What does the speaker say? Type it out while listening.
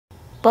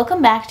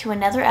Welcome back to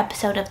another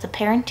episode of the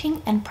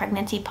Parenting and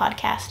Pregnancy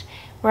Podcast,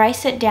 where I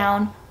sit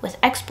down with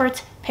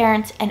experts,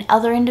 parents, and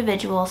other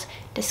individuals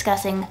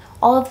discussing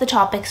all of the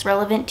topics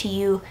relevant to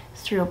you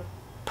through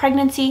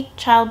pregnancy,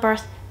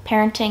 childbirth,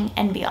 parenting,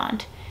 and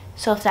beyond.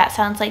 So if that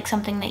sounds like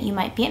something that you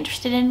might be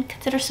interested in,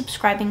 consider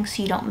subscribing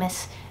so you don't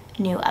miss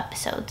new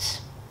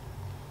episodes.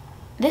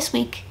 This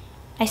week,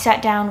 I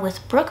sat down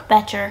with Brooke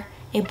Boetcher,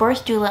 a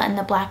birth doula in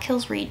the Black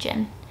Hills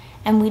region,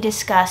 and we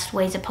discussed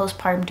ways a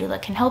postpartum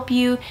doula can help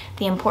you,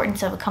 the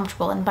importance of a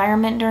comfortable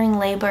environment during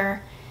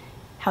labor,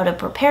 how to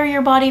prepare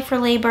your body for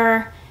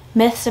labor,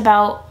 myths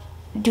about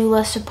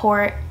doula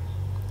support,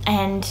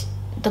 and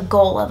the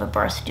goal of a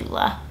birth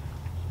doula.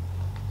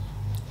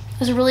 It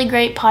was a really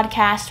great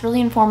podcast, really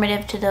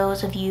informative to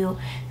those of you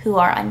who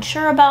are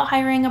unsure about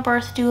hiring a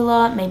birth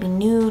doula, maybe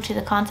new to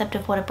the concept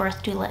of what a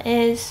birth doula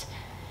is.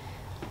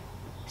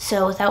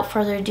 So without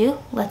further ado,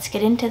 let's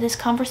get into this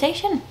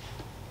conversation.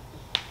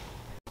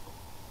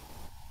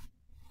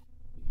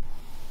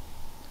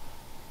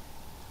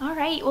 All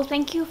right. Well,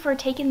 thank you for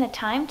taking the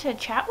time to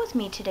chat with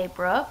me today,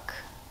 Brooke.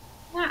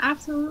 Yeah,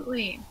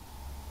 absolutely.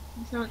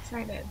 I'm so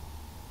excited.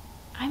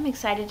 I'm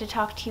excited to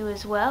talk to you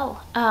as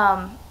well.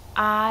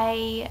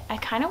 I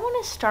kind of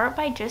want to start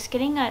by just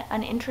getting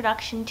an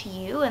introduction to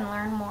you and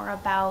learn more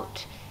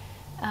about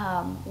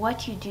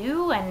what you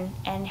do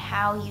and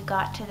how you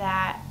got to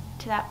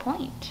that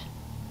point.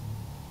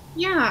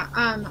 Yeah,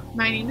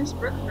 my name is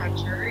Brooke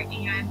Boetcher,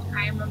 and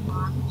I am a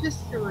mom to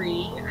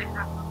three. I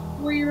have a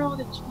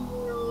 4-year-old, a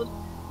 2-year-old,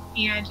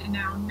 and a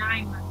now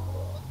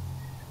 9-month-old.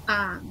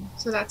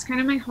 So that's kind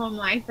of my home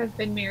life. I've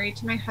been married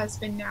to my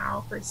husband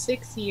now for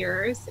 6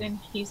 years, and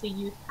he's a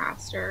youth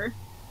pastor.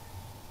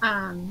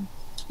 And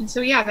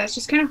so, yeah, that's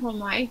just kind of home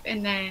life.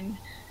 And then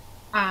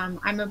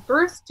I'm a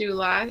birth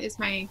doula is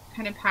my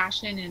kind of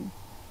passion, and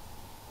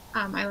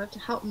I love to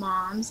help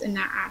moms in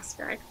that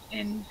aspect.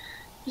 And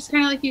just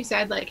kind of like you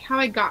said, like how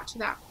I got to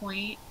that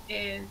point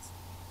is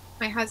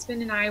my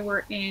husband and I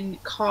were in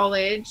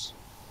college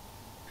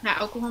at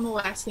Oklahoma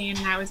Wesleyan,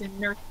 and I was in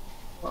nursing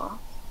school.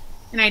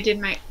 And I did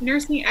my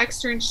nursing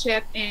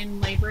externship in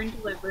labor and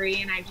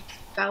delivery, and I just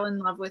fell in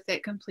love with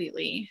it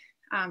completely.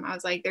 I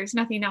was like, there's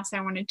nothing else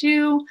I want to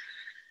do.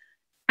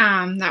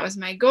 That was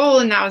my goal,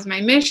 and that was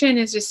my mission,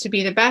 is just to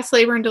be the best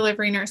labor and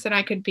delivery nurse that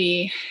I could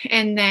be.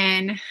 And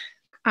then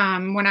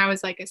when I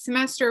was like a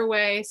semester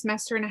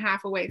and a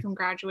half away from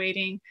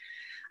graduating,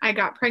 I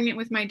got pregnant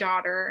with my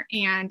daughter,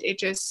 and it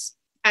just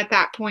at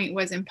that point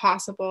was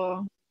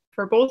impossible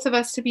for both of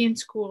us to be in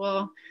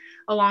school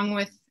along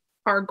with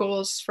our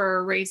goals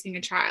for raising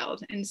a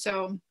child. And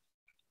so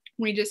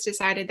we just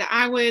decided that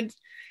I would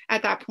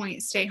at that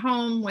point stay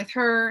home with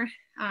her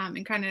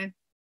and kind of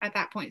at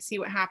that point see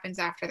what happens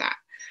after that.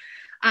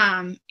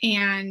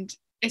 And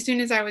as soon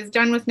as I was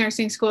done with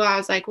nursing school, I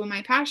was like, well,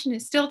 my passion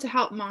is still to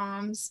help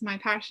moms. My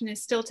passion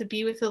is still to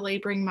be with a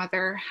laboring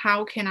mother.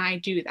 How can I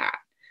do that?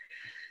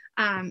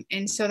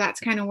 And so that's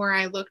kind of where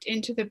I looked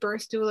into the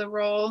birth doula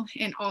role,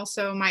 and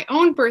also my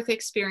own birth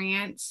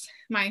experience.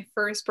 My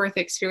first birth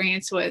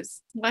experience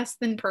was less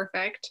than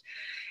perfect.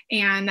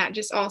 And that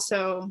just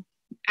also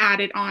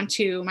added on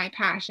to my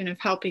passion of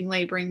helping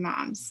laboring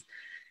moms.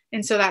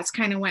 And so that's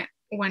kind of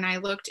when I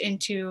looked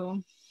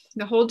into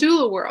the whole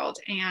doula world.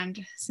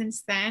 And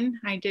since then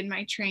I did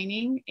my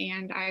training,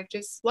 and I've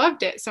just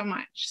loved it so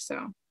much.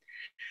 So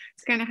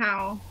it's kind of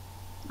how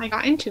I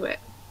got into it.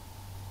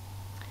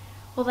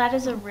 Well, that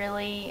is a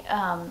really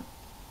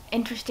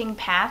interesting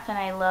path, and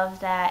I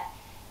love that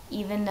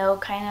even though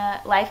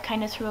life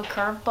kind of threw a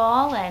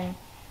curveball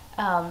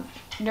and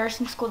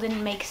nursing school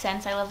didn't make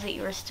sense, I love that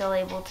you were still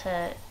able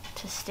to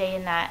stay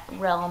in that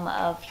realm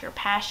of your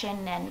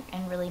passion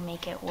and really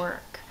make it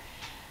work.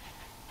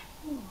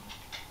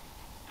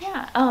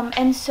 Yeah,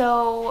 and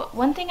so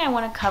one thing I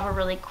want to cover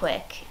really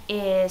quick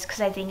is, because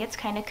I think it's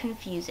kind of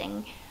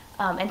confusing,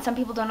 and some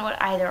people don't know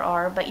what either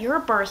are, but you're a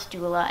birth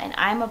doula and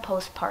I'm a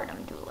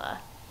postpartum doula.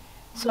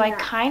 So I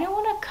kind of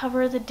want to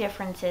cover the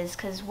differences,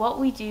 because what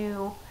we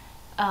do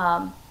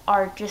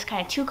are just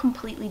kind of two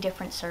completely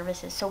different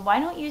services. So why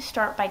don't you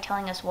start by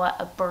telling us what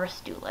a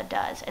birth doula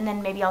does, and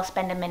then maybe I'll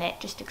spend a minute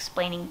just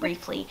explaining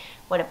briefly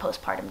what a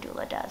postpartum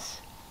doula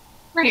does.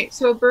 Right.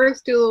 So a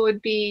birth doula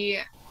would be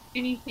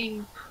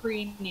anything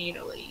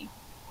prenatally.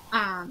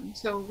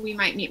 So we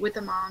might meet with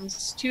the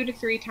moms 2 to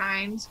 3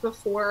 times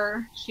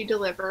before she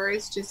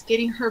delivers, just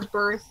getting her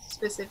birth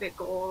specific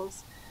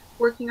goals,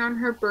 working on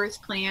her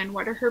birth plan,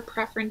 what are her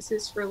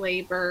preferences for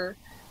labor,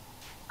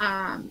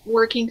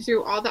 working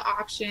through all the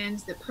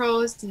options, the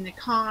pros and the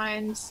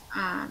cons,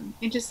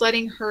 and just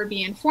letting her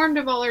be informed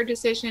of all her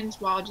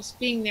decisions while just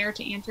being there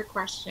to answer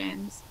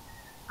questions.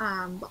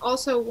 But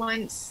also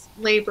once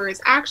labor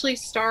is actually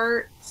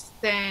starts,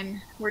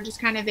 then we're just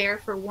kind of there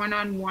for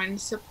one-on-one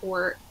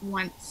support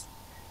once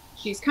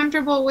she's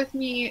comfortable with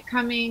me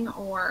coming,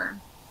 or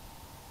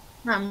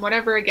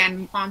whatever,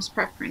 again, mom's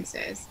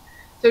preferences.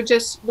 So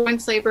just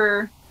once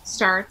labor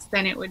starts,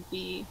 then it would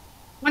be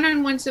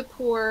one-on-one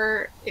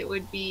support. It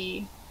would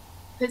be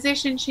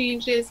position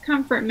changes,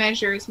 comfort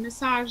measures,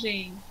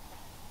 massaging,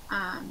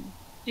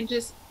 and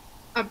just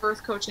a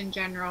birth coach in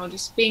general,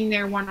 just being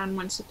there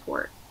one-on-one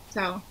support.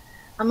 So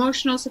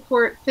emotional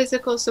support,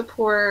 physical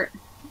support,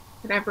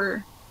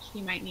 whatever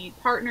she might need,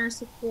 partner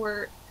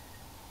support,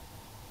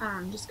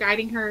 just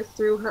guiding her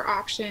through her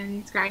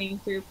options, guiding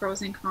through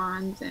pros and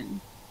cons. And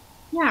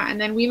yeah, and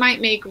then we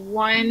might make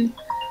one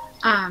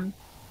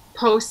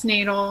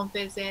postnatal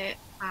visit,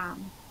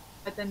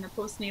 but then the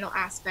postnatal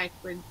aspect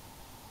would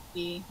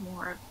be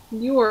more of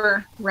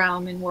your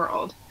realm and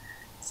world.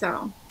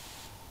 So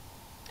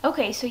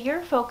Okay, so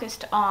you're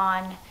focused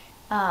on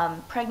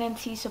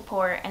pregnancy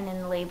support and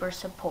then labor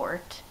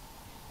support.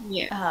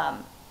 yeah.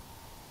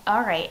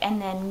 All right,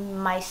 and then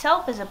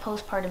myself as a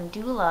postpartum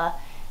doula,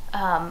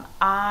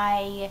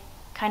 I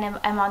kind of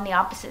am on the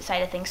opposite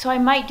side of things. So I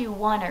might do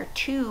one or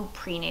two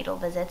prenatal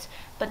visits,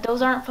 but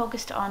those aren't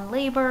focused on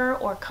labor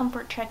or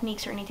comfort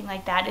techniques or anything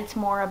like that. It's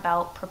more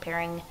about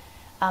preparing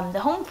the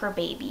home for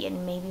baby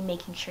and maybe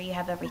making sure you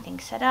have everything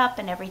set up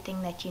and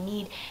everything that you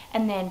need.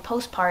 And then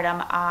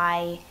postpartum,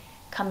 I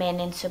come in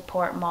and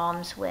support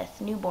moms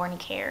with newborn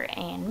care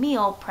and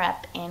meal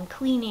prep and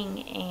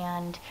cleaning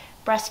and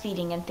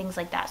breastfeeding and things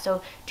like that.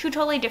 So two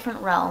totally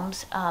different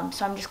realms.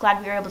 So I'm just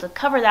glad we were able to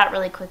cover that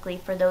really quickly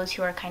for those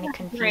who are kind of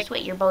confused. Right.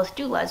 Wait, you're both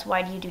doulas.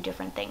 Why do you do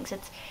different things?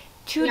 It's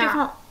two Yeah.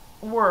 different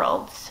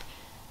worlds.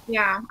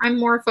 Yeah. I'm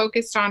more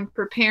focused on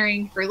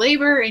preparing for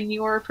labor and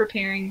you're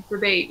preparing for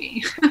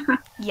baby.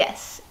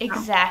 Yes, So, yeah.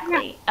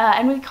 exactly.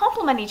 And we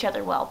complement each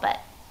other well, but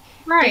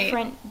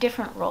Right.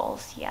 different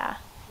roles. Yeah.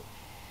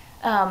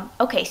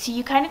 Okay, so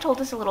you kind of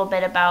told us a little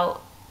bit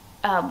about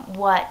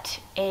what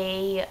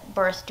a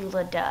birth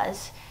doula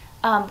does.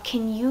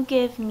 Can you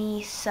give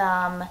me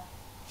some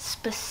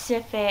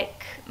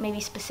maybe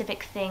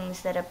specific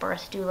things that a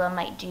birth doula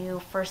might do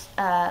for,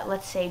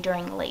 let's say,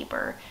 during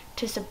labor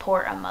to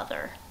support a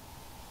mother?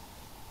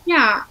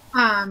 Yeah.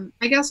 I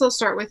guess I'll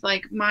start with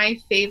like my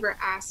favorite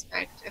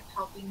aspect of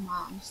helping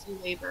moms through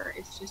labor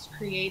is just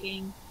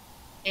creating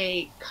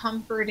a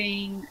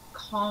comforting,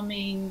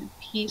 calming,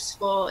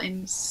 peaceful,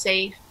 and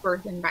safe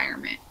birth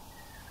environment.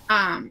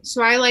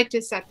 So I like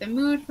to set the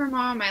mood for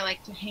mom. I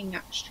like to hang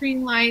up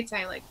string lights.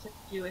 I like to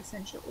do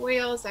essential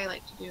oils. I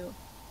like to do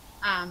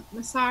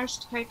massage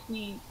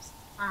techniques,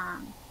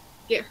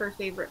 get her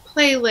favorite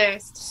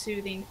playlist,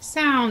 soothing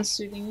sounds,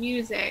 soothing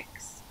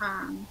musics.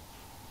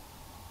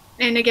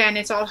 And again,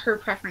 it's all her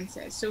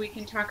preferences. So we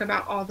can talk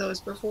about all those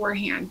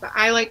beforehand, but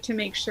I like to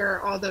make sure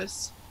all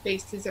those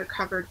bases are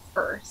covered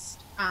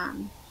first.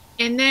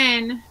 And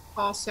then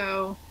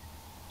also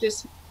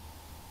just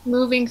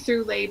moving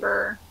through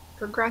labor,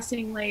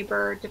 progressing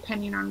labor,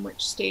 depending on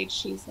which stage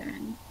she's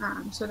in.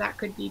 So that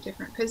could be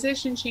different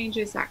position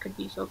changes, that could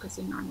be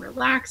focusing on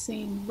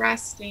relaxing,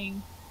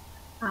 resting.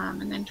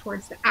 And then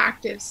towards the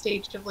active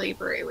stage of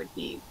labor, it would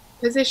be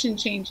position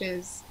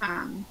changes,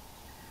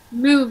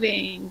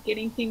 moving,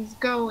 getting things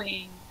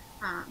going.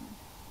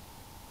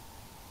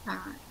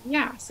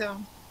 Yeah, so,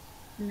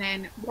 and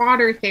then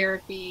water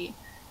therapy,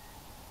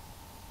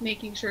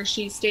 making sure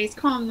she stays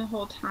calm the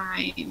whole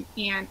time,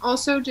 and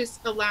also just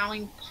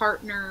allowing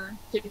partner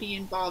to be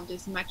involved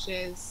as much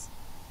as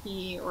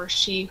he or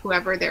she,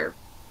 whoever their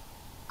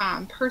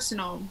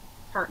personal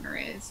partner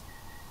is,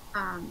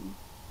 um,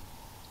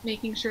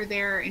 making sure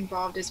they're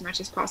involved as much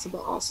as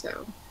possible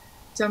also.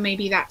 So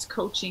maybe that's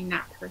coaching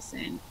that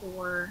person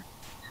or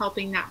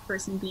helping that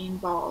person be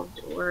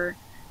involved or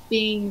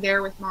being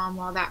there with mom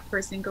while that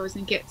person goes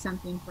and gets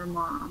something for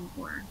mom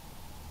or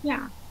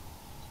yeah.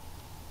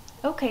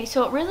 Okay,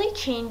 so it really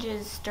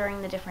changes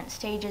during the different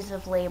stages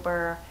of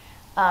labor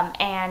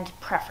and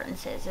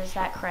preferences. Is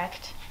that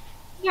correct?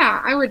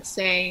 Yeah, I would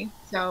say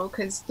so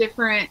because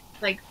different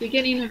like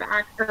beginning of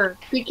act or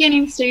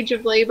beginning stage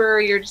of labor,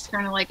 you're just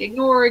kind of like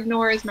ignore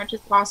as much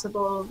as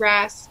possible,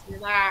 rest,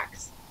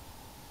 relax.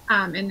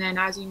 And then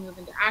as you move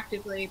into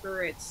active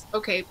labor, it's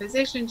okay,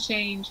 position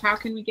change. How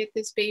can we get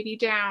this baby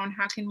down?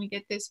 How can we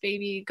get this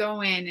baby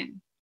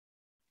going?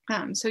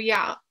 And so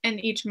yeah,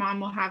 and each mom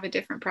will have a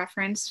different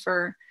preference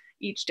for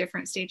each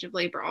different stage of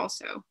labor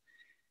also.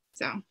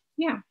 So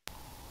yeah.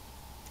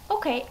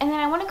 Okay, and then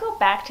I want to go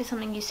back to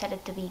something you said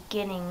at the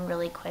beginning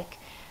really quick.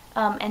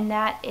 And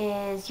that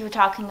is, you were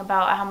talking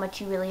about how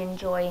much you really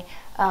enjoy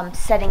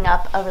setting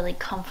up a really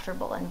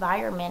comfortable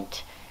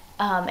environment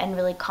and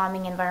really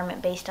calming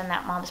environment based on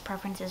that mom's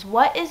preferences.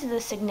 What is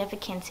the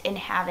significance in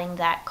having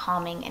that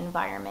calming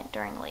environment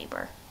during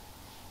labor?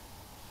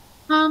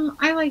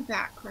 I like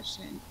that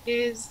question.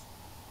 Is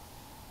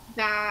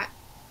that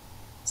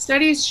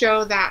studies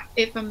show that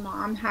if a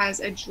mom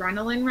has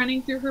adrenaline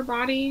running through her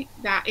body,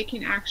 that it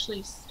can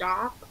actually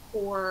stop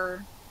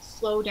or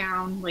slow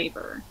down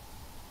labor.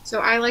 So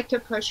I like to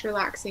push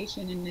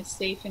relaxation in a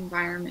safe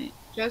environment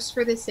just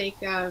for the sake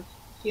of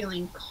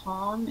feeling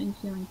calm and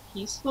feeling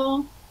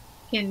peaceful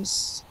can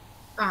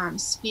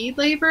speed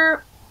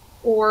labor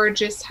or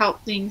just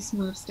help things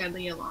move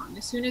steadily along.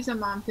 As soon as a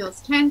mom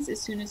feels tense,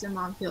 as soon as a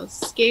mom feels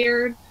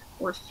scared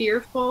or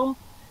fearful,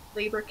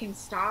 labor can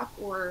stop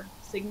or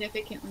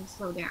significantly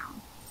slow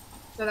down.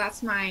 So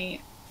that's my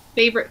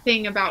favorite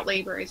thing about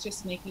labor is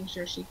just making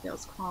sure she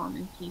feels calm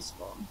and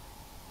peaceful.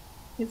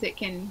 because it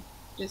can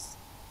just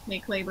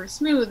make labor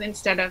smooth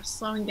instead of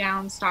slowing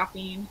down,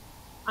 stopping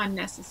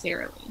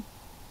unnecessarily.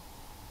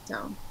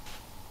 So,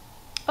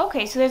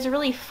 Okay, so there's a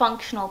really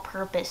functional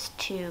purpose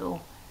to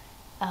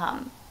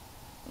um,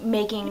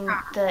 making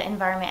yeah. the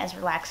environment as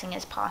relaxing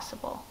as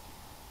possible.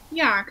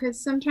 Yeah, because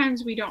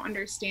sometimes we don't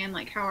understand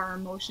like how our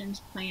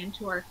emotions play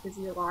into our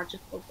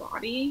physiological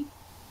body,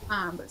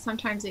 but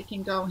sometimes it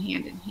can go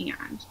hand in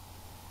hand.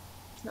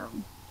 So,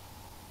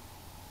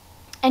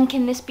 And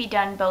can this be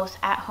done both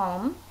at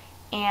home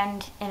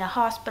and in a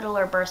hospital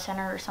or birth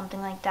center or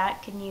something like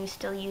that? Can you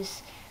still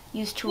use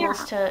tools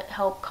yeah, to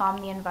help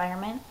calm the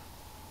environment?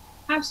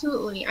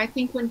 absolutely. I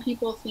think when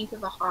people think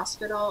of a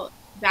hospital,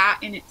 that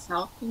in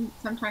itself can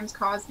sometimes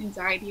cause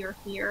anxiety or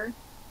fear.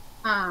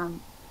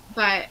 Um,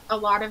 but a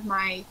lot of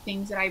my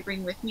things that I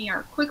bring with me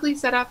are quickly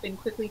set up and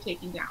quickly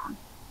taken down.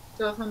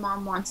 So if a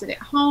mom wants it at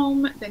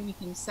home, then we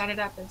can set it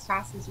up as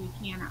fast as we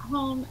can at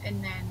home.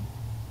 And then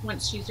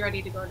once she's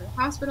ready to go to the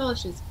hospital,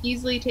 it's just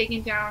easily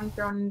taken down,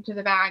 thrown into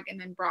the bag,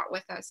 and then brought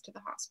with us to the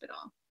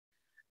hospital,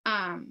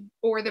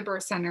 or the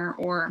birth center,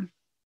 or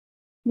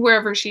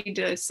wherever she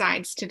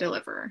decides to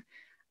deliver.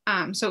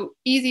 So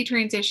easy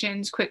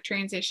transitions, quick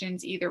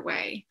transitions, either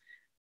way.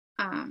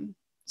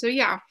 So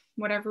yeah,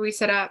 whatever we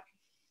set up,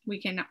 we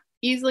can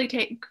easily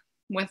take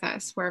with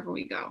us wherever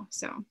we go.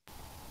 So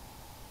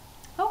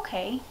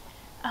Okay.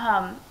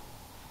 Um,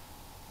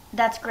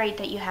 that's great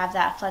that you have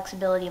that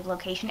flexibility of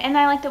location. And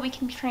I like that we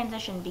can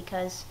transition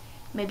because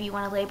maybe you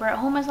want to labor at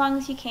home as long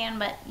as you can,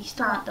 but you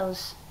still yeah,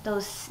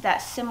 want that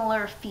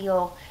similar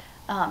feel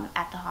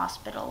at the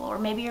hospital. Or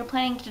maybe you're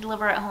planning to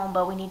deliver at home,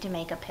 but we need to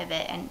make a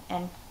pivot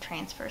and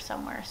transfer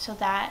somewhere. So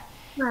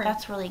right.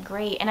 that's really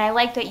great. And I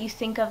like that you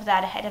think of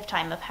that ahead of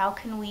time of how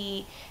can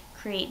we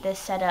create this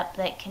setup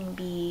that can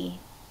be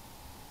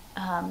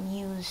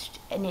used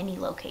in any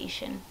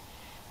location.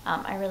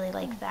 I really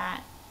like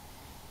that.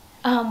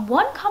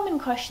 One common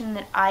question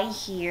that I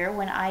hear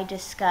when I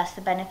discuss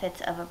the benefits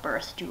of a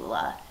birth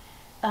doula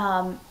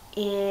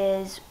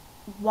is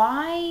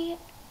why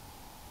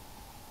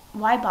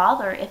why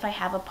bother if I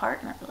have a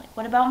partner? Like,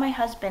 what about my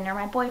husband or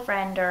my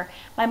boyfriend or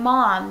my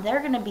mom?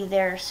 They're going to be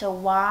there, so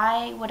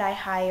why would I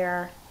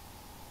hire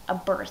a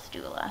birth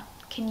doula?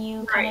 Can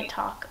you kind of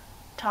Right.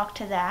 talk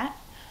to that?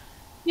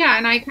 Yeah,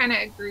 and I kind of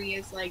agree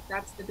is like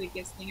that's the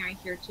biggest thing I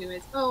hear too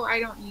is, oh, I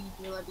don't need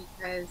a doula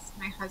because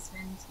my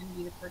husband's going to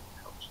be the person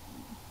coaching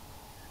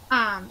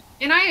me.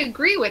 And I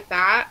agree with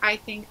that. I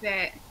think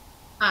that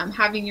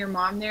having your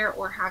mom there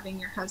or having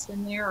your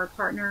husband there or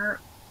partner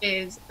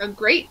is a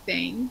great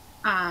thing.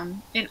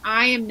 And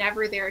I am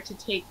never there to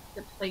take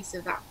the place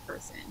of that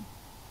person.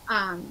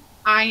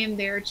 I am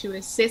there to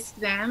assist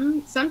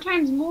them,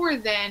 sometimes more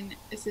than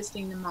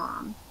assisting the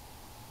mom.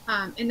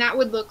 And that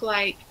would look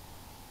like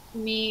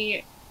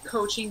me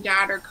coaching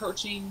dad or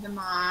coaching the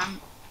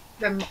mom,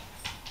 the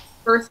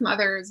birth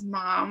mother's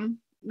mom,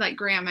 like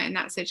grandma in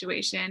that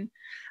situation,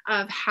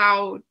 of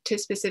how to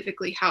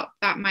specifically help.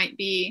 That might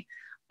be,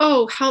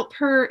 oh, help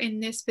her in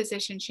this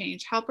position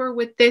change, help her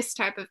with this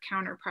type of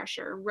counter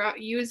pressure,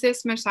 use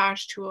this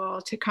massage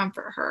tool to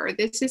comfort her.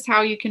 This is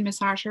how you can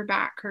massage her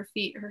back, her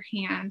feet, her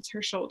hands,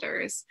 her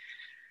shoulders.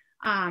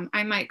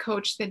 I might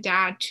coach the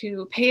dad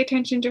to pay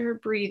attention to her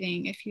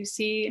breathing. If you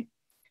see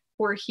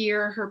or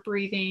hear her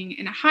breathing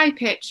in a high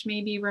pitch,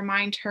 maybe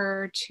remind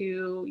her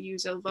to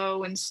use a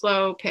low and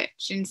slow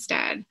pitch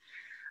instead.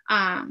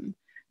 Um,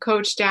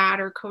 coach dad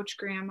or coach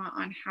grandma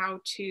on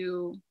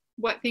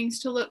what things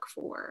to look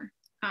for.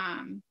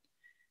 Um,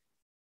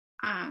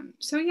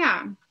 so,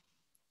 yeah,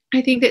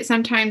 I think that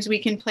sometimes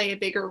we can play a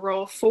bigger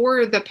role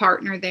for the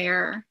partner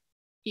there,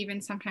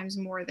 even sometimes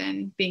more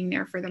than being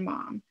there for the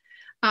mom.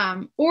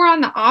 Or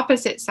on the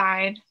opposite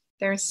side,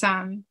 there's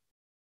some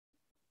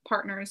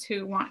partners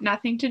who want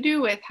nothing to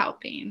do with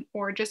helping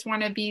or just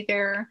want to be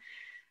there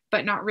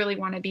but not really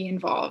want to be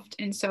involved.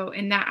 And so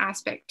in that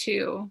aspect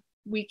too,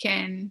 we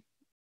can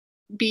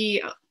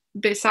be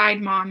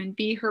beside mom and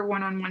be her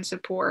one-on-one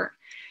support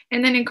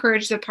and then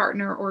encourage the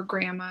partner or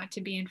grandma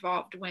to be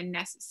involved when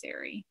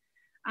necessary.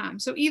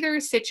 So either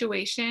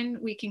situation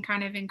we can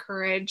kind of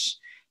encourage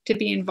to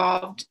be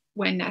involved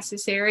when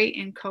necessary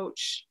and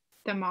coach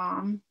the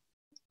mom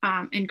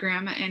and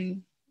grandma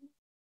and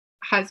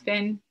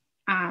husband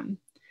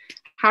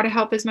how to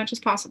help as much as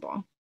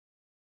possible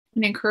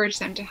and encourage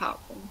them to help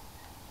and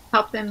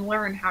help them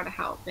learn how to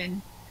help.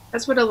 And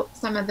that's what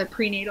some of the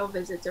prenatal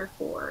visits are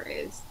for,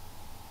 is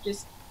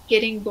just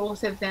getting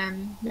both of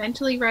them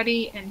mentally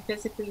ready and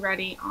physically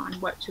ready on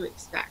what to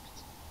expect.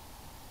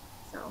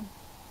 So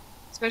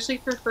especially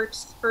for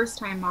first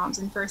time moms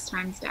and first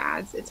time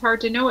dads, it's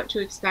hard to know what to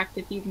expect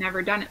if you've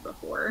never done it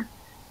before.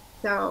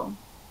 So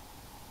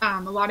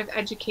a lot of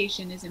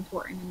education is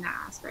important in that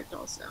aspect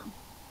also.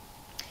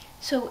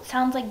 So it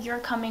sounds like you're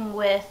coming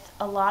with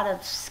a lot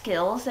of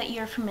skills that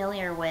you're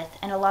familiar with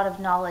and a lot of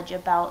knowledge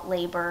about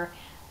labor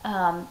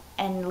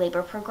and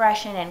labor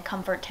progression and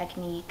comfort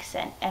techniques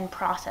and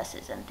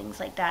processes and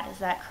things like that. Is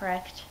that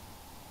correct?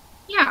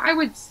 Yeah, I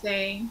would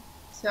say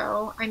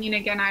so. I mean,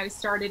 again, I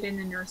started in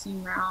the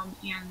nursing realm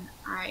and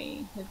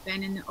I have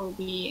been in the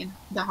OB in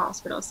the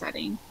hospital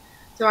setting.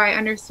 So I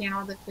understand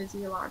all the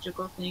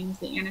physiological things,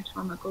 the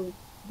anatomical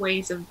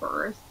ways of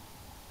birth.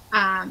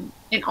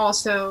 And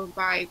also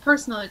by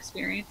personal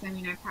experience, I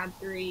mean, I've had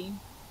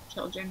 3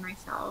 children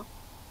myself,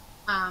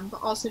 but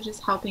also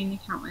just helping the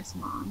countless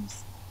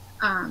moms.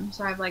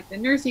 So I have like the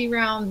nursing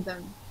realm,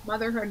 the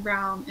motherhood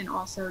realm, and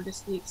also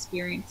just the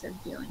experience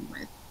of dealing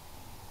with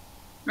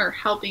or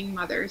helping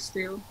mothers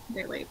through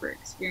their labor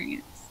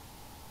experience.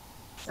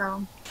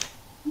 So,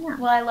 yeah.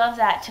 Well, I love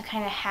that, to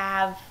kind of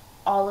have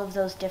all of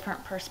those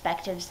different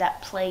perspectives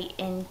that play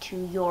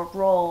into your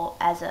role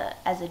as a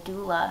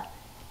doula.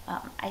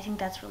 I think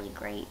that's really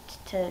great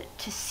to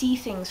see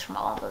things from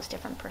all of those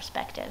different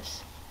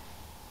perspectives.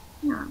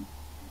 Yeah.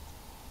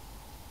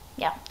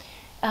 Yeah.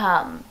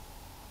 Um,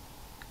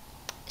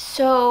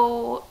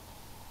 so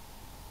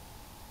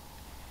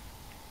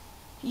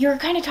you're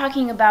kind of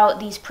talking about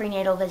these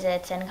prenatal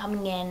visits and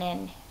coming in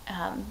and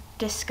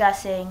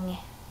discussing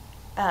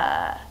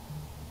uh,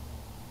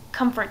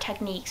 comfort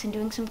techniques and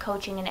doing some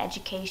coaching and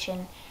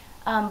education.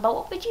 But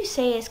what would you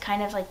say is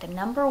kind of like the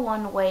number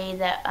one way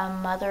that a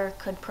mother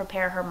could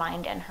prepare her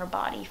mind and her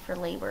body for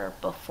labor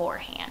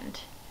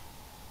beforehand?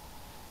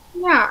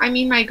 Yeah, I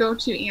mean, my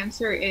go-to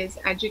answer is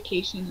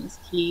education is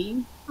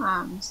key.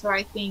 So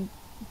I think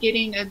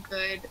getting a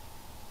good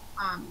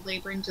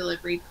labor and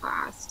delivery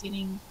class,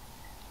 getting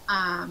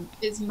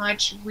as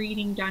much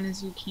reading done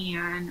as you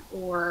can,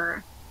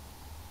 or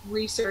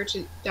research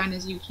done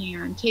as you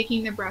can,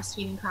 taking the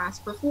breastfeeding class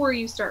before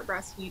you start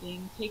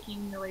breastfeeding,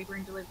 taking the labor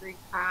and delivery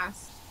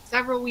class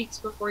several weeks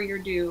before you're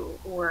due,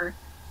 or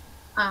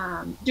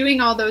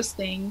doing all those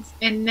things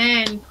and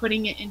then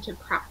putting it into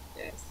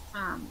practice.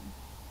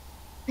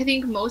 I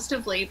think most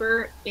of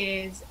labor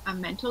is a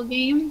mental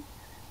game.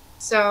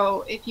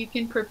 So if you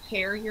can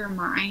prepare your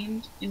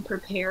mind and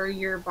prepare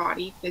your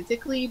body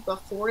physically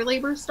before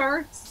labor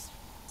starts,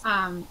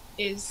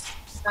 is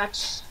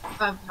such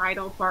a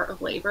vital part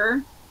of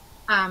labor.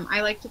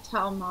 I like to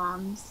tell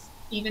moms,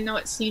 even though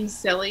it seems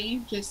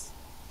silly, just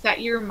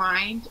set your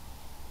mind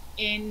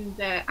in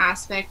the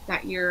aspect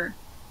that you're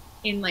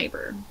in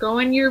labor. Go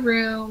in your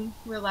room,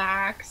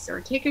 relax,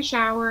 or take a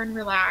shower and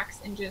relax,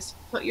 and just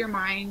put your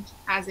mind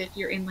as if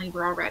you're in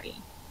labor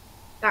already.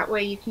 That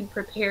way you can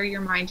prepare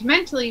your mind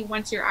mentally.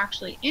 Once you're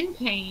actually in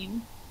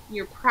pain,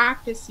 you're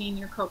practicing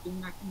your coping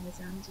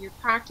mechanisms, you're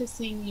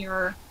practicing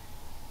your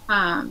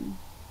um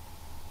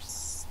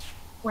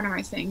what am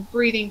I saying?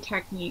 Breathing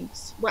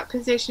techniques. What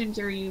positions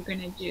are you going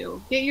to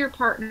do? Get your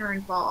partner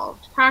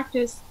involved.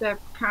 Practice the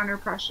counter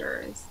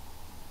pressures.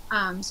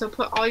 So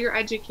put all your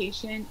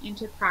education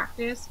into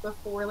practice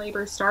before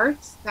labor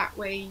starts. That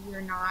way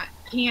you're not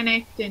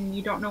panicked and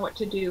you don't know what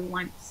to do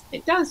once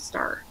it does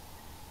start.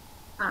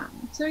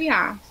 So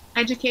yeah,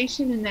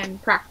 education and then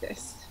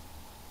practice.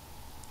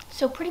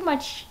 So pretty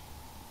much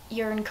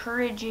you're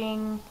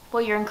encouraging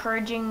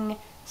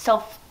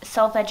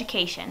self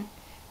education,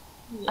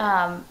 Yes.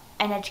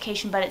 and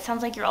education, but it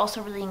sounds like you're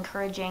also really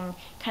encouraging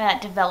kind of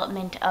that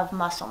development of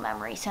muscle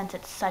memory, since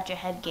it's such a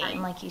head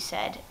game, Right. like you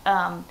said.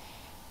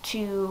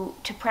 To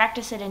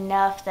practice it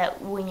enough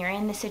that when you're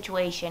in the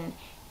situation,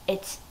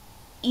 it's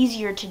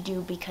easier to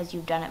do because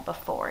you've done it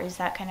before. Is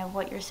that kind of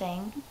what you're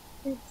saying?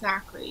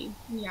 Exactly.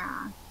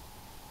 Yeah.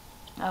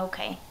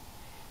 Okay.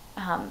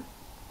 Um,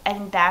 I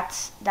think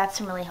that's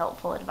some really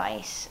helpful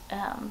advice.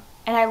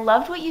 And I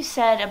loved what you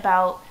said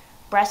about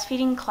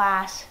breastfeeding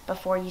class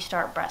before you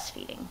start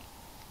breastfeeding.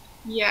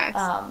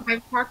 Yes. Um,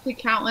 I've talked to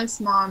countless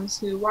moms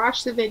who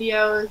watch the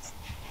videos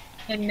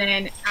and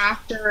then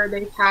after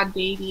they've had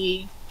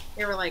baby,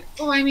 they were like,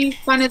 "Oh, I made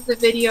fun of the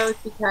videos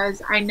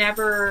because I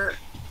never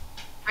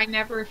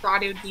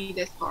thought it would be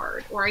this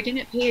hard, or I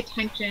didn't pay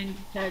attention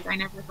because I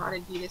never thought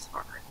it'd be this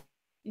hard.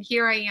 And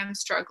here I am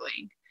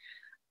struggling."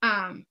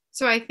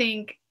 So I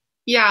think,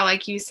 yeah,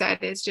 like you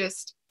said, is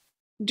just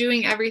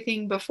doing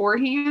everything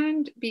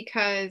beforehand,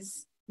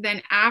 because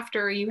then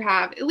after you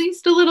have at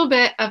least a little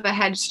bit of a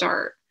head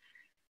start.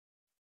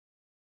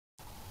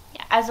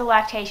 as a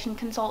lactation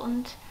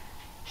consultant,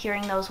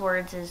 hearing those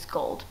words is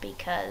gold,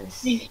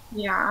 because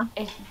Yeah,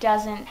 it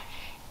doesn't.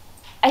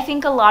 I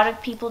think a lot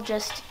of people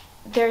just,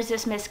 there's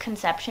this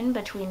misconception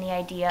between the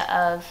idea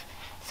of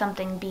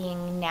something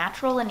being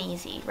natural and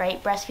easy,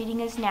 right?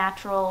 Breastfeeding is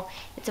natural,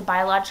 it's a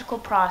biological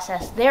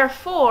process,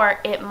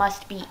 therefore it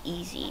must be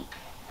easy.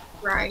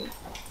 right.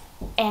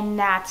 And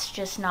that's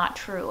just not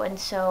true. And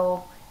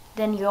so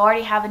then you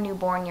already have a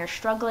newborn, you're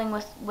struggling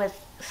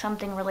with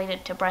something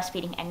related to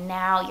breastfeeding, and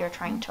now you're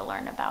trying to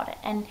learn about it.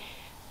 And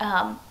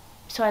um,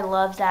 so I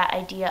love that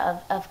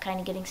idea of kind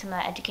of getting some of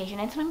that education.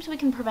 And sometimes we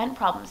can prevent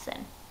problems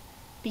then,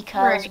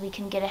 because Right. we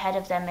can get ahead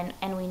of them,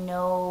 and we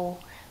know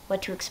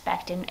what to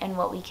expect, and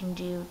what we can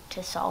do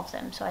to solve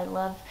them. So I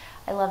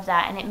love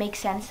that, and it makes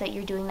sense that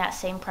you're doing that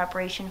same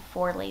preparation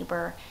for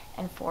labor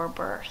and for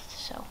birth.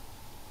 So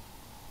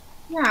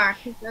Yeah,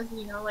 because as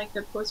like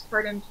the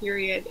postpartum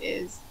period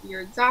is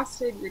you're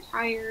exhausted, you're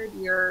tired,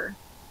 you're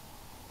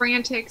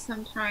frantic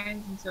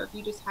sometimes. And so if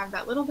you just have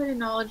that little bit of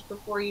knowledge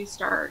before you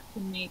start,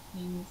 can make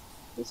things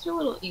just a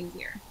little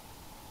easier.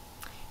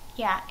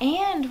 Yeah,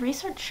 and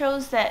research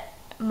shows that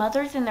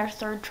mothers in their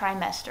third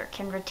trimester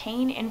can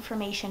retain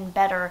information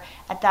better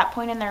at that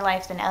point in their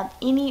life than at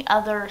any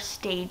other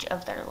stage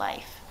of their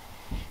life.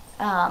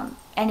 And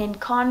in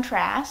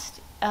contrast,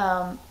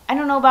 I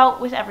don't know about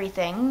with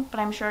everything,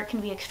 but I'm sure it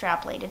can be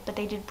extrapolated. But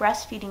they did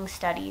breastfeeding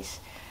studies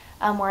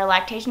where a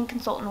lactation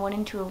consultant went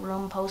into a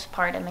room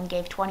postpartum and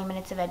gave 20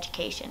 minutes of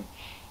education.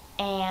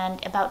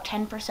 And about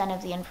 10%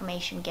 of the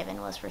information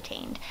given was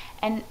retained.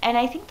 And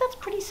I think that's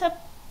pretty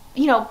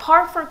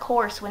par for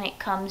course when it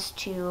comes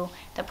to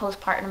the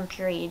postpartum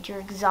period. You're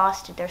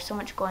exhausted, there's so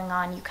much going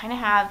on, you kind of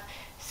have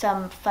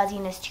some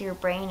fuzziness to your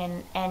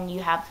brain, and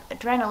you have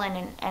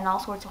adrenaline and all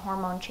sorts of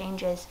hormone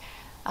changes.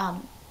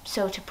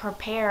 So to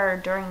prepare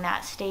during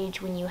that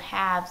stage when you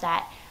have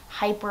that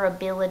hyper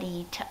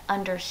ability to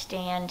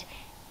understand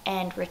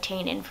and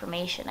retain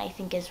information, I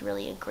think is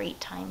really a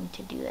great time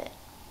to do it.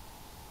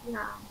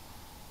 Yeah,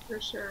 for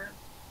sure.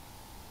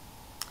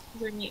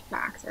 Those are neat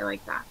facts. I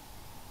like that.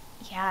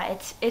 Yeah,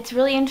 it's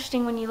really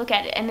interesting when you look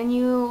at it, and then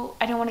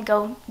I don't want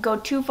to go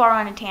too far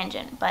on a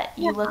tangent, but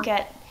you Yeah. look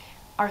at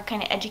our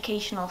kind of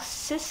educational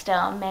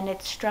system, and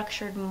it's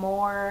structured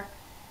more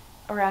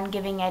around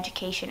giving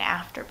education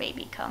after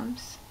baby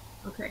comes.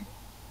 Okay.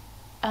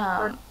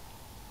 Um,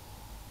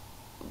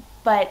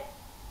 but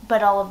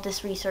all of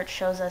this research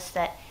shows us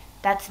that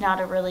that's not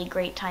a really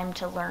great time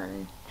to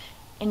learn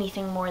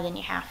anything more than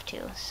you have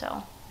to.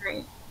 So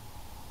Right.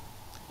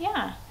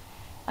 yeah.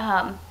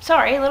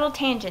 Sorry, a little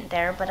tangent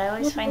there, but I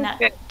always find That's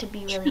that good. to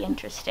be really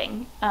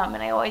interesting. And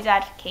I always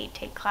advocate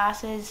take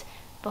classes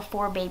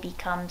before baby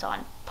comes on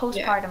Yeah,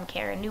 postpartum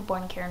care and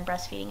newborn care and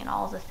breastfeeding and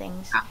all the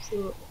things.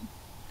 absolutely.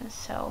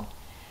 So,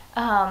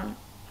 um,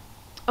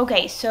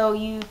 okay, so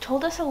you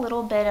told us a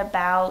little bit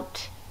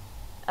about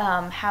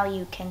how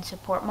you can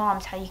support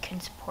moms, how you can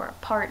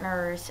support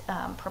partners,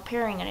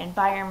 preparing an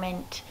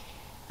environment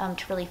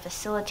to really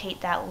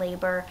facilitate that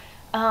labor.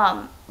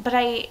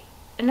 But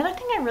another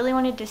thing I really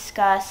want to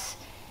discuss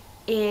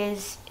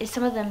is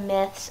some of the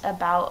myths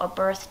about a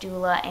birth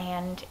doula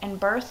and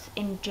birth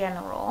in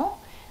general,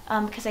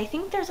 because I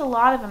think there's a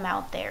lot of them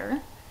out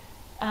there.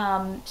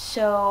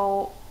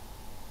 So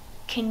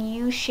can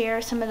you share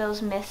some of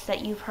those myths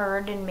that you've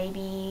heard and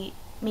maybe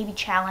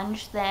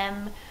challenge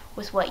them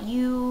with what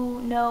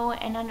you know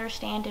and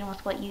understand and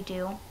with what you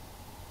do?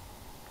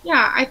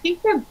 Yeah, I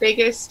think the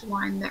biggest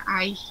one that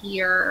I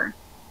hear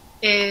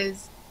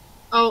is,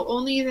 oh,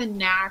 only the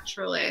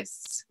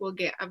naturalists will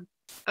get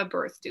a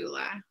birth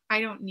doula.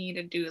 I don't need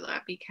a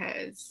doula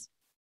because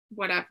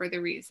whatever the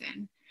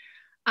reason.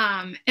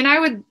 And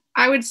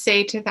I would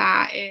say to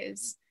that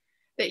is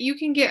that you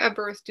can get a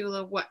birth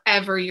doula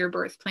whatever your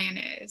birth plan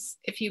is.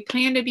 If you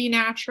plan to be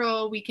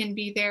natural, we can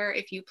be there.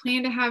 If you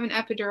plan to have an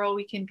epidural,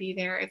 we can be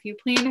there. If you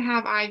plan to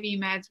have IV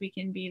meds, we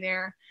can be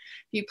there.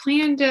 If you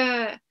plan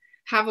to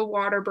have a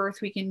water birth,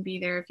 we can be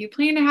there. If you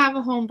plan to have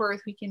a home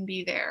birth, we can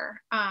be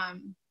there.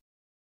 And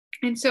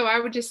so I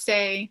would just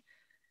say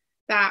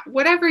that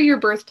whatever your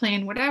birth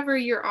plan, whatever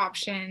your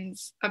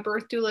options, a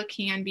birth doula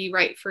can be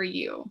right for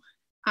you.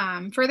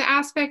 For the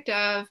aspect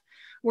of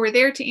we're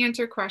there to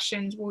answer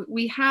questions,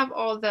 we have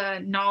all the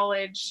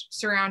knowledge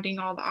surrounding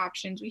all the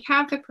options. We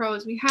have the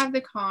pros, we have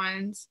the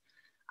cons.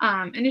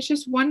 And it's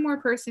just one more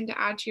person to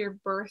add to your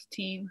birth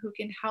team who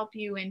can help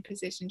you in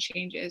position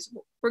changes.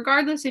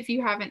 Regardless if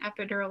you have an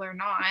epidural or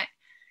not,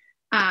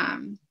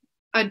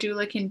 a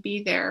doula can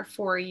be there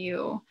for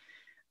you,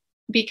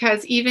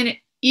 because even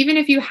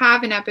if you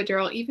have an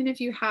epidural, even if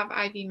you have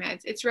IV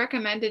meds, it's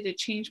recommended to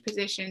change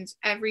positions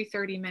every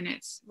 30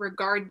 minutes,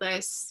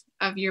 regardless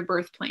of your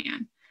birth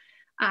plan.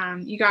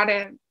 You got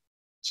to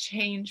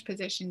change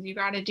positions. You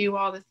got to do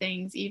all the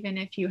things, even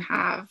if you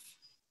have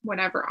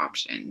whatever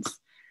options.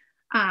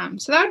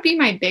 So that would be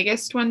my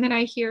biggest one that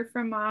I hear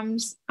from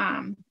moms.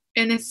 And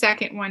the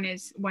second one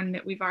is one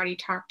that we've already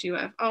talked to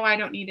of, oh, I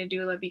don't need a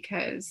doula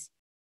because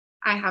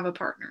I have a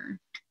partner.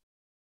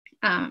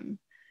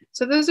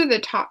 So those are the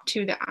top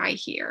two that I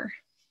hear.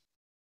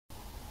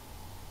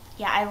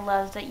 Yeah, I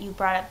love that you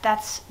brought up.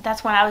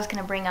 That's one I was going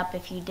to bring up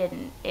if you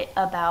didn't.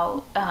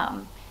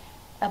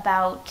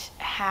 About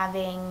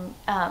having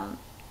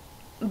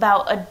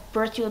about a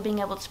birth doula being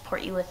able to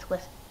support you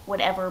with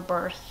whatever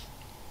birth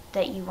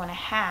that you want to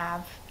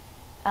have.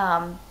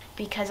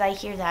 Because I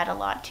hear that a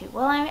lot too.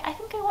 Well, I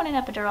think I want an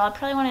epidural. I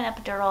probably want an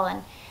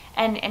epidural,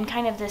 and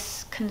kind of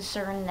this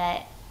concern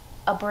that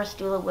a birth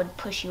doula would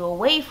push you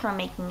away from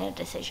making a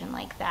decision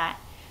like that,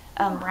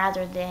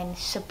 rather than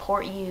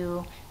support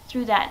you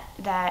through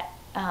that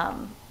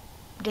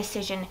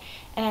decision.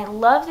 And I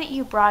love that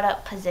you brought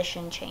up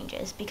position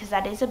changes, because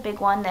that is a big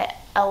one that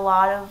a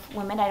lot of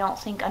women I don't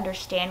think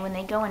understand when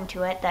they go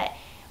into it, that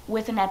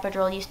with an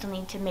epidural you still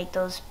need to make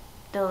those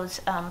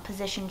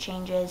position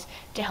changes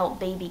to help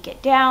baby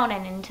get down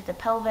and into the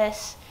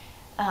pelvis,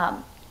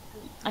 and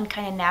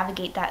kind of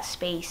navigate that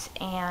space.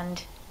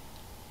 And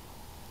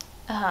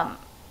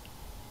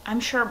I'm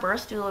sure a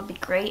birth doula would be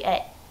great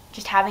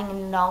just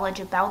having knowledge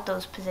about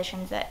those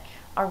positions that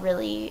are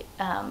really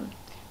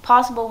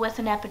possible with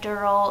an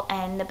epidural,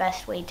 and the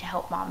best way to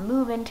help mom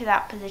move into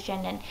that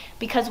position. And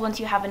because once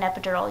you have an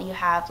epidural, you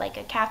have like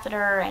a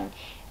catheter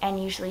and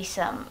usually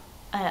some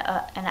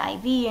an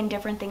IV and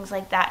different things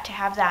like that, to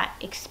have that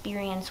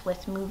experience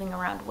with moving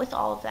around with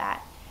all of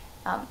that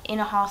in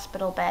a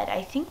hospital bed,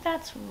 I think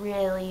that's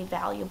really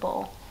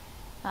valuable.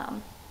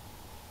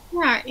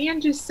 Yeah,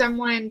 and just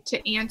someone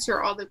to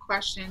answer all the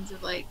questions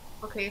of like,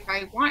 okay, if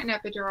I want an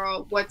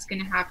epidural, what's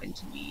going to happen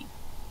to me?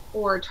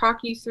 Or talk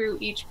you through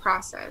each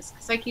process.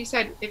 Because like you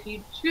said, if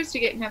you choose to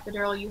get an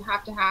epidural, you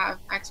have to have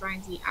X, Y,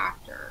 and Z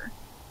after,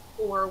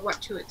 or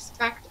what to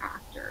expect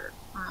after.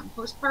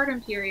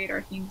 Postpartum period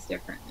are things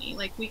differently.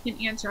 Like we can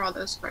answer all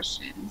those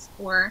questions,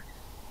 or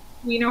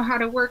we know how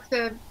to work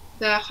the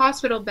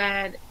hospital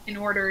bed in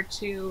order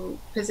to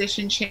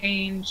position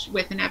change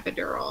with an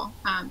epidural.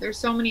 There's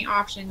so many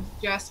options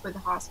just with the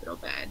hospital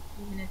bed,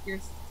 even if you're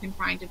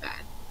confined to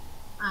bed.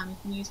 You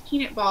can use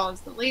peanut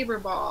balls, the labor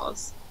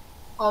balls,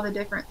 all the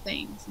different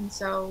things. And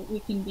so we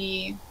can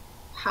be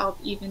help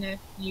even if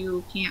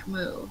you can't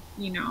move,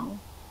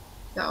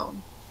 So,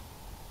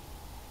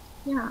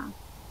 yeah.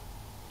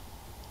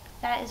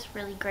 That is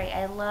really great.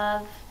 I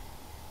love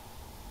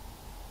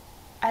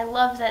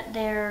that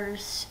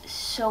there's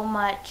so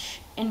much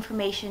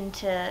information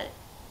to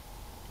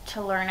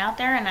learn out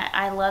there, and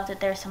I love that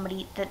there's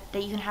somebody that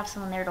you can have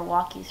someone there to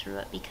walk you through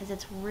it, because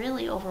it's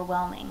really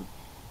overwhelming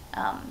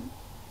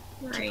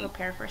Right. to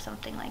prepare for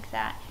something like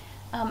that.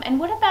 And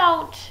what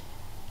about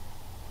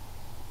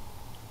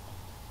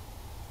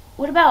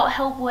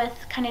help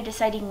with kind of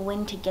deciding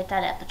when to get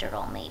that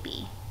epidural,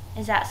 maybe?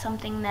 Is that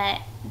something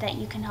that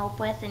you can help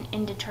with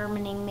in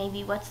determining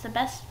maybe what's the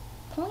best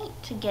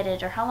point to get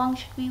it, or how long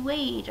should we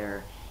wait,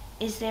 or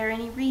is there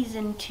any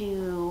reason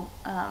to,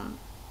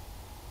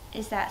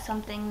 is that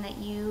something that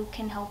you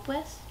can help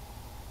with?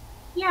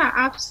 Yeah,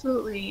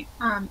 absolutely.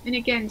 And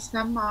again,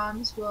 some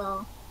moms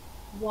will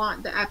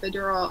want the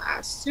epidural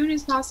as soon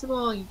as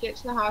possible. You get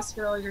to the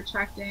hospital, you're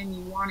checked in,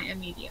 you want it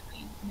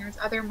immediately. And there's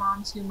other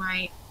moms who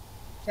might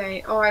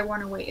say, oh, I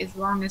want to wait as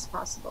long as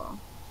possible.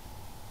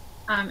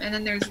 And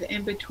then there's the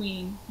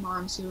in-between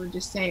moms who would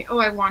just say, oh,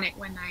 I want it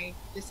when I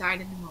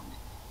decide in the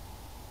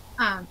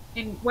moment.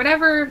 And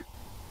whatever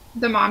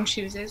the mom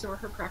chooses or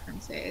her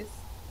preference is,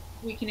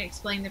 we can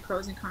explain the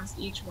pros and cons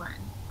to each one.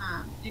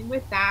 And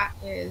with that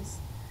is,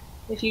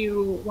 if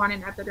you want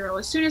an epidural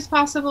as soon as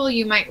possible,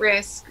 you might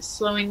risk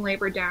slowing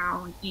labor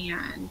down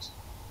and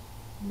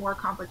more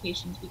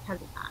complications because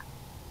of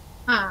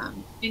that.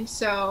 And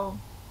so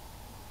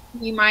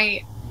you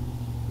might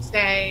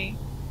say,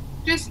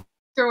 just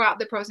throw out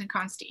the pros and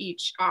cons to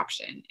each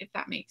option, if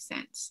that makes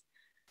sense.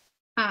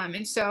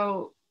 And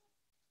so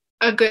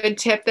a good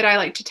tip that I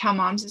like to tell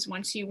moms is,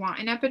 once you want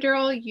an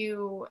epidural,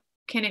 you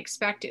can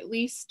expect at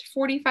least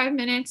 45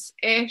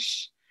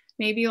 minutes-ish,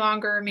 maybe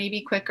longer,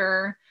 maybe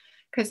quicker,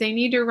 because they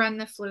need to run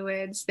the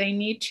fluids. They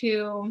need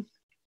to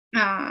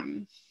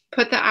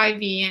put the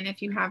IV in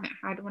if you haven't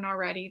had one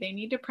already. They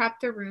need to prep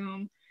the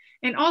room.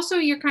 And also,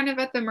 you're kind of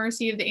at the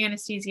mercy of the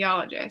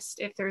anesthesiologist.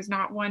 If there's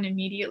not one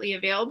immediately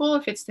available,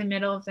 if it's the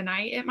middle of the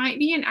night, it might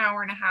be an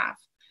hour and a half,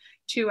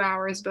 2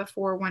 hours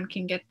before one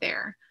can get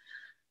there.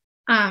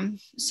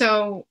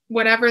 So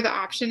whatever the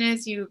option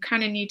is, you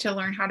kind of need to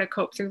learn how to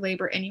cope through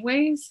labor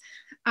anyways.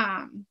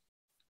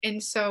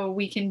 And so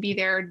we can be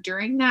there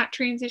during that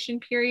transition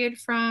period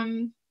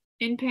from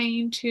in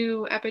pain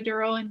to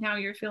epidural, and now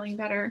you're feeling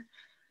better.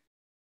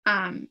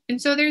 And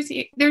so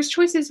there's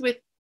choices with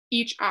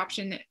each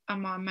option that a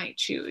mom might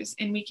choose,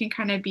 and we can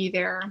kind of be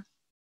there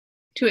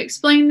to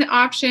explain the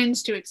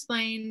options, to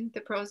explain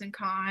the pros and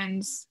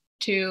cons,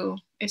 to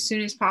as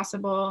soon as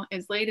possible,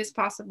 as late as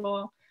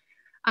possible,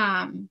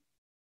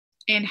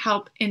 and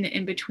help in the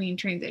in-between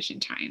transition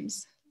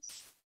times.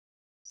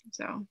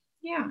 So,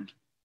 yeah.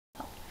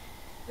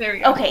 There we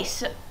go.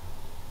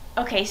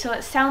 Okay, so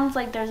it sounds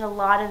like there's a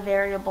lot of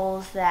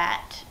variables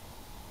that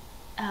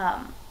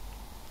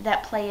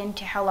that play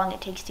into how long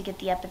it takes to get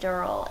the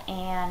epidural,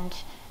 and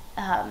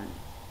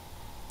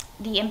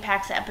the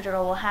impacts the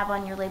epidural will have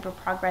on your labor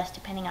progress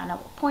depending on at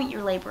what point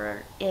your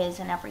labor is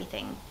and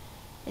everything.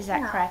 Is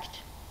that correct?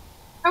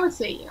 I would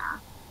say yeah.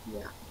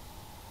 Yeah.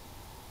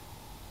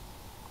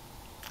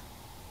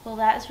 Well,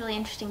 that is really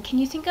interesting. Can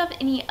you think of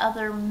any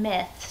other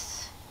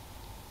myths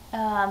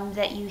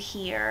that you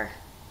hear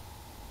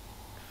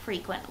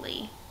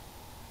frequently?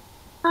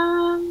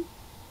 I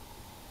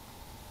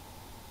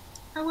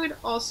would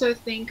also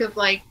think of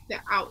like the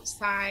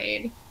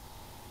outside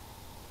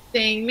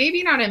thing,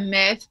 maybe not a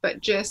myth, but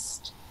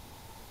just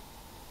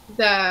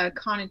the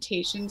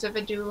connotations of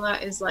a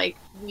doula is like,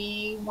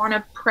 we want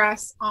to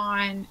press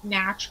on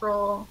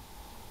natural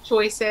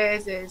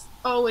choices is,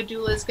 oh, a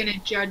doula is going to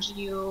judge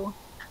you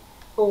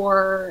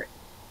for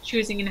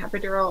choosing an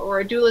epidural, or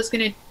a doula is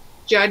going to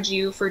judge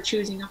you for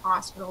choosing a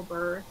hospital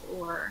birth,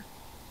 or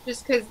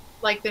just because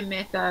like the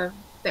myth of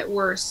that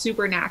we're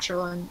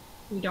supernatural and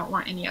we don't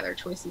want any other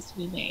choices to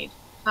be made.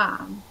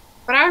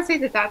 But I would say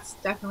that that's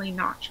definitely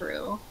not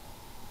true.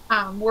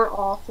 we're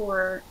all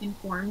for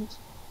informed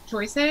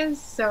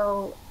choices.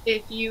 So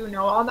if you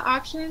know all the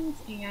options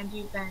and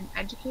you've been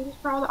educated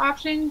for all the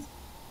options,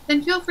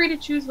 then feel free to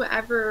choose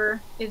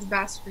whatever is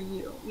best for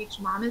you. Each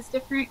mom is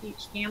different,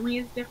 each family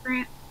is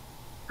different,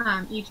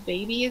 each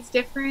baby is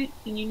different,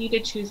 and you need to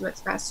choose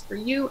what's best for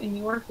you and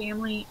your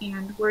family.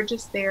 And we're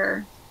just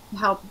there to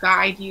help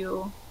guide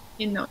you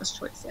in those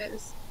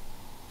choices.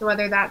 So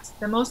whether that's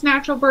the most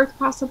natural birth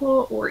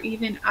possible or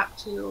even up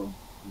to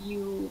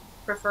you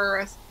prefer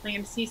a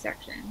planned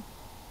C-section,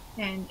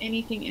 and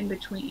anything in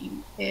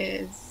between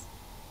is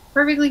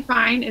perfectly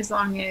fine as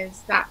long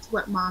as that's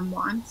what mom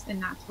wants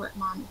and that's what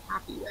mom is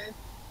happy with.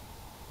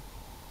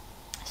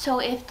 So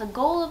if the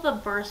goal of a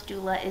birth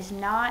doula is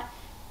not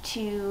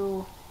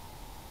to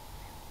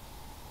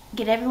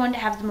get everyone to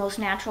have the most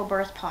natural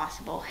birth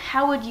possible,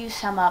 how would you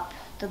sum up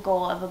the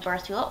goal of a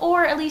birth doula,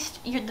 or at least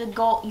your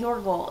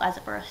goal as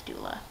a birth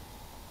doula?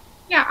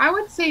 Yeah, I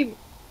would say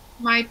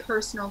my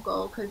personal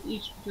goal, because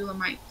each doula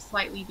might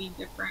slightly be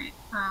different.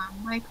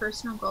 My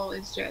personal goal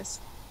is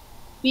just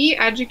be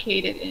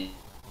educated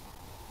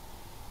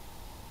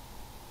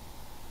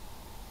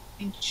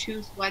and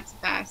choose what's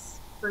best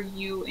for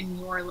you and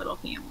your little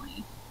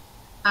family.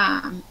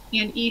 And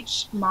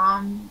each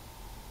mom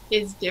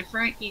is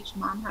different. Each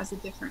mom has a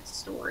different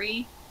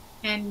story.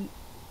 And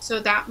so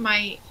that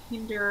might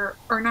hinder,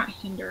 or not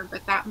hinder,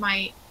 but that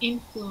might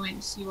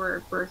influence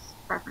your birth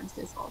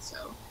preferences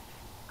also.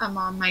 A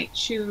mom might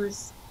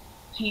choose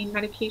pain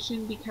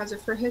medication because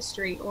of her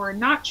history, or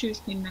not choose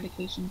pain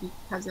medication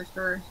because of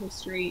her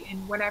history,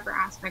 in whatever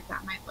aspect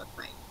that might look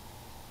like.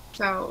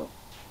 So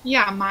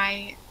yeah,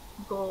 my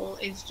goal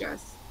is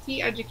just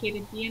be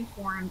educated, be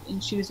informed,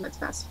 and choose what's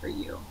best for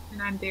you.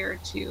 And I'm there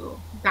to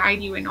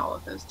guide you in all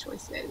of those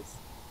choices.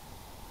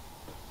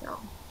 So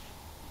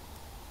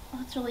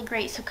Well, that's really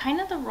great. So kind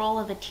of the role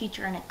of a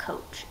teacher and a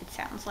coach, it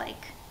sounds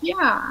like.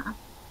 yeah,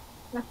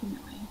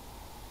 definitely.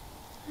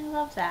 I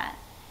love that.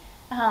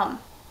 Um,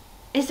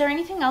 is there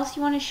anything else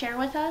you want to share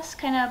with us,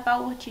 kind of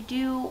about what you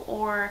do,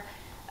 or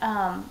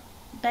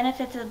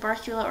benefits of the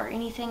birth doula, or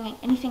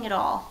anything at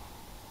all?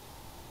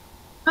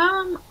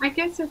 I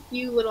guess a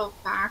few little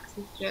facts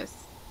is just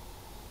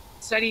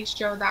studies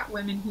show that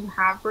women who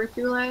have birth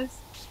doulas,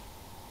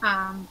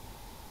 um,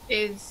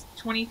 is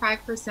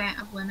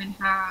 25% of women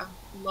have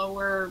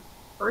lower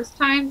birth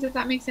times, if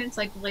that makes sense.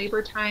 Like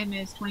labor time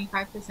is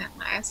 25%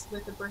 less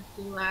with a birth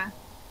doula.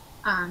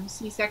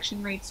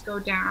 C-section rates go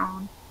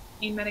down,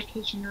 pain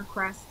medication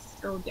requests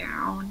go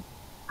down.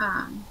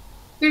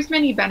 There's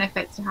many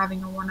benefits to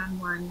having a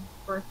one-on-one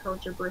birth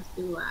coach or birth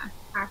doula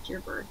after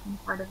your birth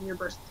and part of your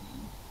birth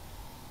team.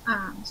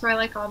 So I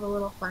like all the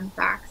little fun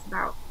facts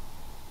about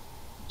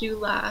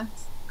doulas.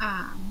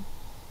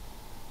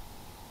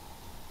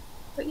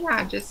 But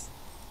yeah, just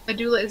a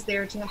doula is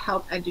there to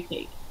help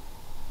educate,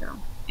 so,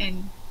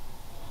 and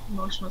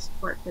emotional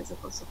support,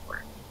 physical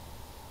support.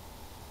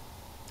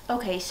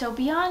 Okay, so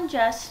beyond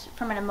just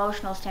from an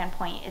emotional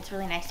standpoint, it's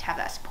really nice to have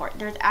that support.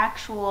 There's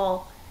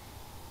actual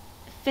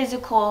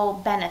physical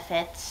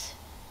benefits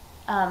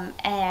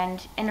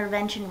and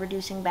intervention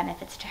reducing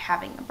benefits to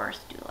having a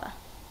birth doula.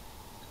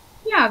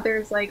 Yeah,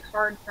 there's like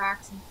hard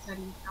facts and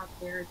studies out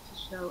there to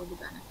show the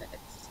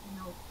benefits.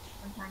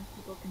 Sometimes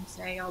people can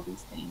say all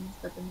these things,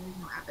 but then there's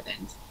no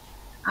evidence.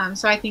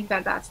 So I think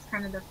that that's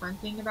kind of the fun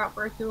thing about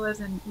birth doulas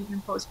and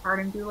even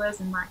postpartum doulas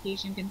and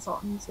lactation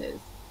consultants is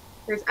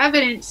there's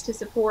evidence to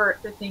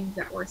support the things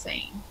that we're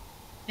saying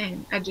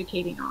and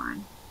educating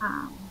on.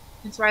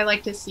 And so I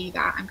like to see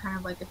that. I'm kind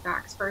of like a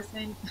facts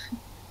person.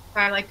 So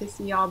I like to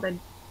see all the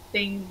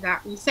things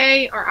that we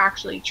say are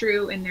actually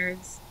true and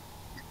there's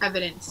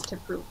evidence to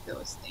prove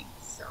those things.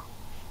 So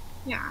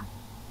yeah.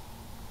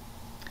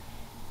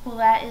 Well,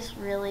 that's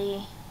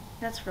really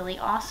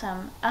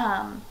awesome.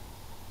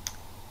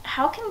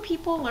 How can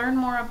people learn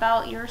more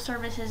about your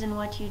services and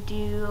what you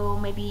do?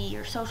 Maybe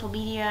your social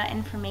media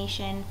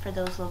information for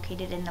those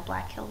located in the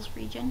Black Hills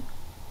region?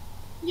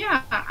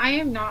 Yeah, I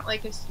am not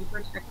like a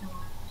super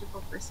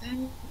technological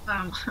person,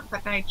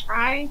 but I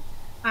try.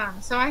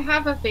 So I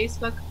have a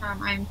Facebook.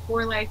 I'm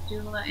For Life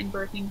Doula and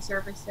Birthing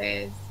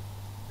Services.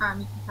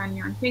 You can find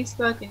me on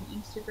Facebook and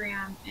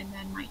Instagram, and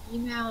then my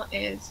email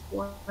is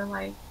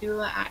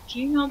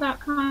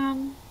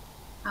forlifedoula@gmail.com.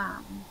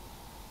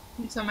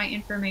 And so my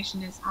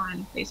information is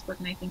on Facebook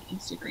and I think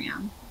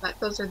Instagram, but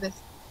those are the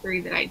three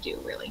that I do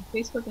really: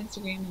 Facebook,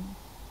 Instagram,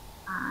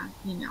 and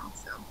email.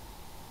 So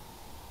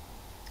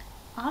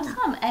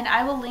Awesome. Yeah. And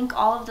I will link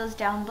all of those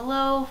down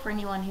below for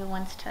anyone who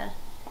wants to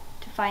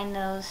find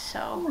those.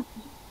 So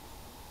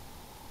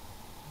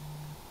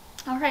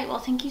all right, well,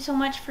 thank you so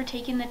much for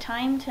taking the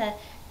time to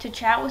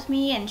chat with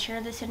me and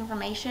share this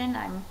information.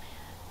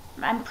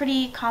 I'm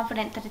pretty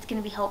confident that it's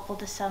going to be helpful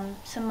to some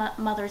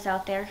mothers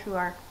out there who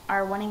are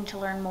wanting to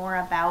learn more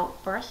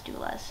about birth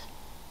doulas.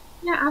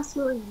 Yeah,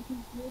 absolutely.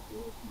 Thank you for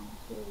your time.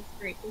 It was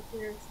great to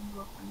hear some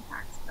little fun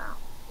facts about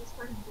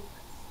postpartum doulas.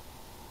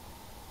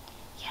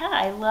 Yeah,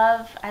 I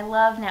love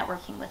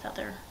networking with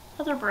other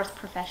birth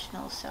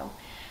professionals. So,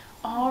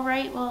 all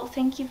right, well,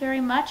 thank you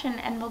very much,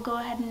 and we'll go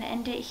ahead and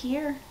end it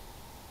here.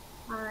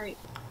 All right.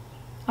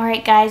 All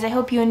right, guys, I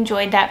hope you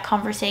enjoyed that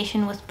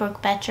conversation with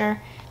Brooke Boetcher.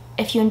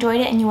 If you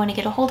enjoyed it and you want to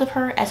get a hold of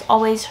her, as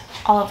always,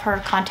 all of her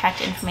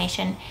contact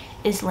information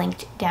is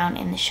linked down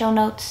in the show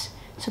notes.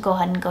 So go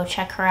ahead and go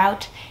check her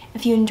out.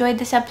 If you enjoyed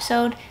this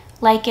episode,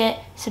 like it,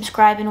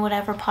 subscribe in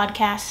whatever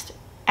podcast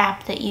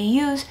app that you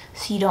use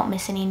so you don't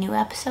miss any new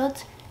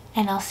episodes.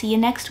 And I'll see you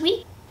next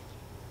week.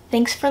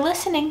 Thanks for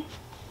listening.